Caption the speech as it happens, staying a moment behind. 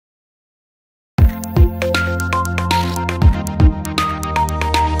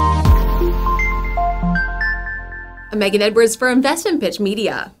I'm Megan Edwards for Investmentpitch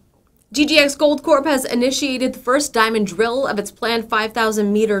Media. GGX Gold Corp has initiated the first diamond drill of its planned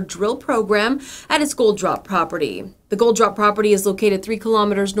 5,000-meter drill program at its Gold Drop property. The Gold Drop property is located 3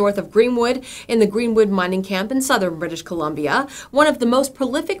 kilometers north of Greenwood in the Greenwood mining camp in southern British Columbia, one of the most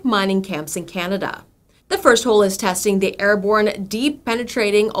prolific mining camps in Canada. The first hole is testing the airborne, deep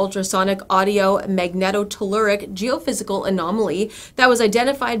penetrating ultrasonic audio magnetotelluric geophysical anomaly that was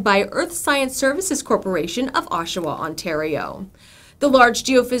identified by Earth Science Services Corporation of Oshawa, Ontario. The large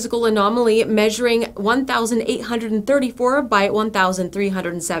geophysical anomaly, measuring 1,834 by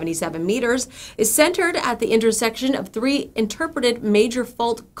 1,377 meters, is centered at the intersection of 3 interpreted major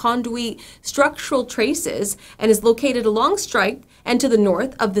fault conduit structural traces and is located along strike and to the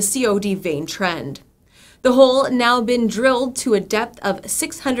north of the COD vein trend. The hole, now been drilled to a depth of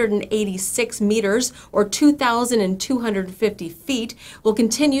 686 meters or 2,250 feet, will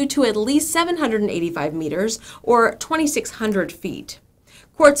continue to at least 785 meters or 2,600 feet.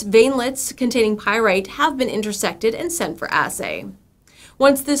 Quartz veinlets containing pyrite have been intersected and sent for assay.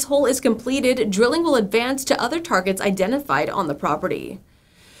 Once this hole is completed, drilling will advance to other targets identified on the property.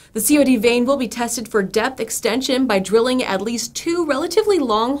 The COD vein will be tested for depth extension by drilling at least 2 relatively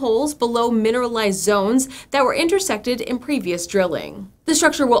long holes below mineralized zones that were intersected in previous drilling. The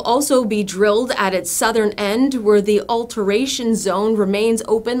structure will also be drilled at its southern end, where the alteration zone remains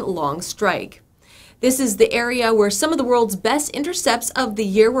open long strike. This is the area where some of the world's best intercepts of the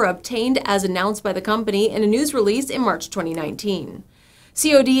year were obtained, as announced by the company in a news release in March 2019.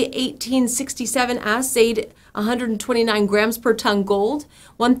 COD 1867 assayed 129 grams per ton gold,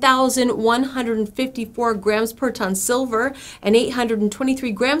 1,154 grams per ton silver, and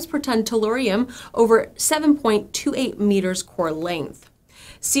 823 grams per ton tellurium over 7.28 meters core length.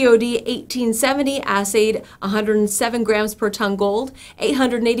 COD 1870 assayed 107 grams per ton gold,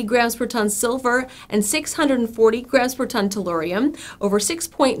 880 grams per ton silver, and 640 grams per ton tellurium over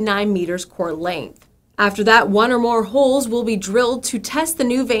 6.9 meters core length. After that, 1 or more holes will be drilled to test the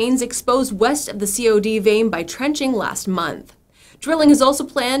new veins exposed west of the COD vein by trenching last month. Drilling is also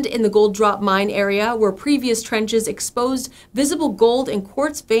planned in the Gold Drop mine area, where previous trenches exposed visible gold and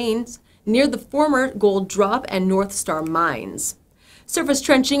quartz veins near the former Gold Drop and North Star mines. Surface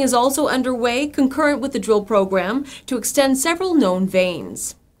trenching is also underway concurrent with the drill program to extend several known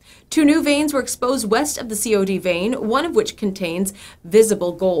veins. 2 new veins were exposed west of the COD vein, one of which contains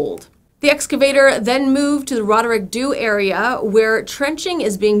visible gold. The excavator then moved to the Roderick Dew area, where trenching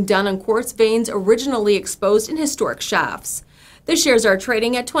is being done on quartz veins originally exposed in historic shafts. The shares are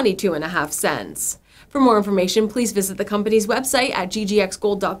trading at 22.5 cents. For more information, please visit the company's website at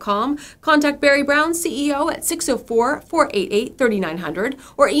ggxgold.com, contact Barry Brown, CEO, at 604-488-3900,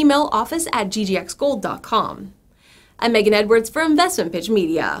 or email office@ggxgold.com. I'm Megan Edwards for Investmentpitch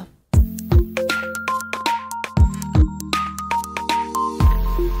Media.